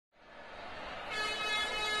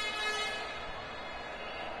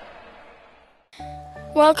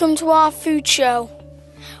Welcome to our food show.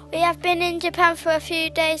 We have been in Japan for a few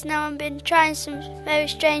days now and been trying some very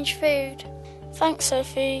strange food. Thanks,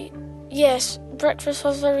 Sophie. Yes, breakfast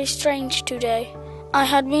was very strange today. I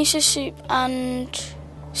had miso soup and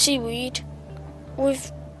seaweed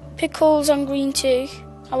with pickles and green tea.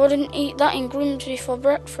 I wouldn't eat that in Grimsby for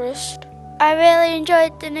breakfast. I really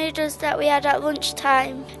enjoyed the noodles that we had at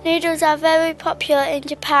lunchtime. Noodles are very popular in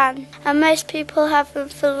Japan and most people have them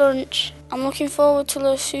for lunch. I'm looking forward to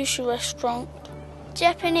the sushi restaurant.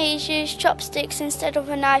 Japanese use chopsticks instead of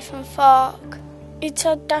a knife and fork.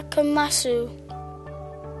 Itadakamasu.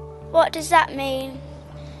 What does that mean?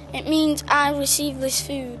 It means I receive this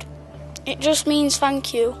food. It just means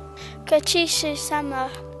thank you. Kachishu-sama.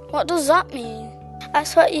 What does that mean?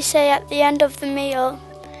 That's what you say at the end of the meal.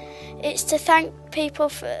 It's to thank people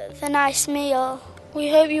for the nice meal. We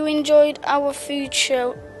hope you enjoyed our food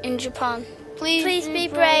show in Japan. Please be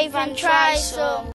brave and try some.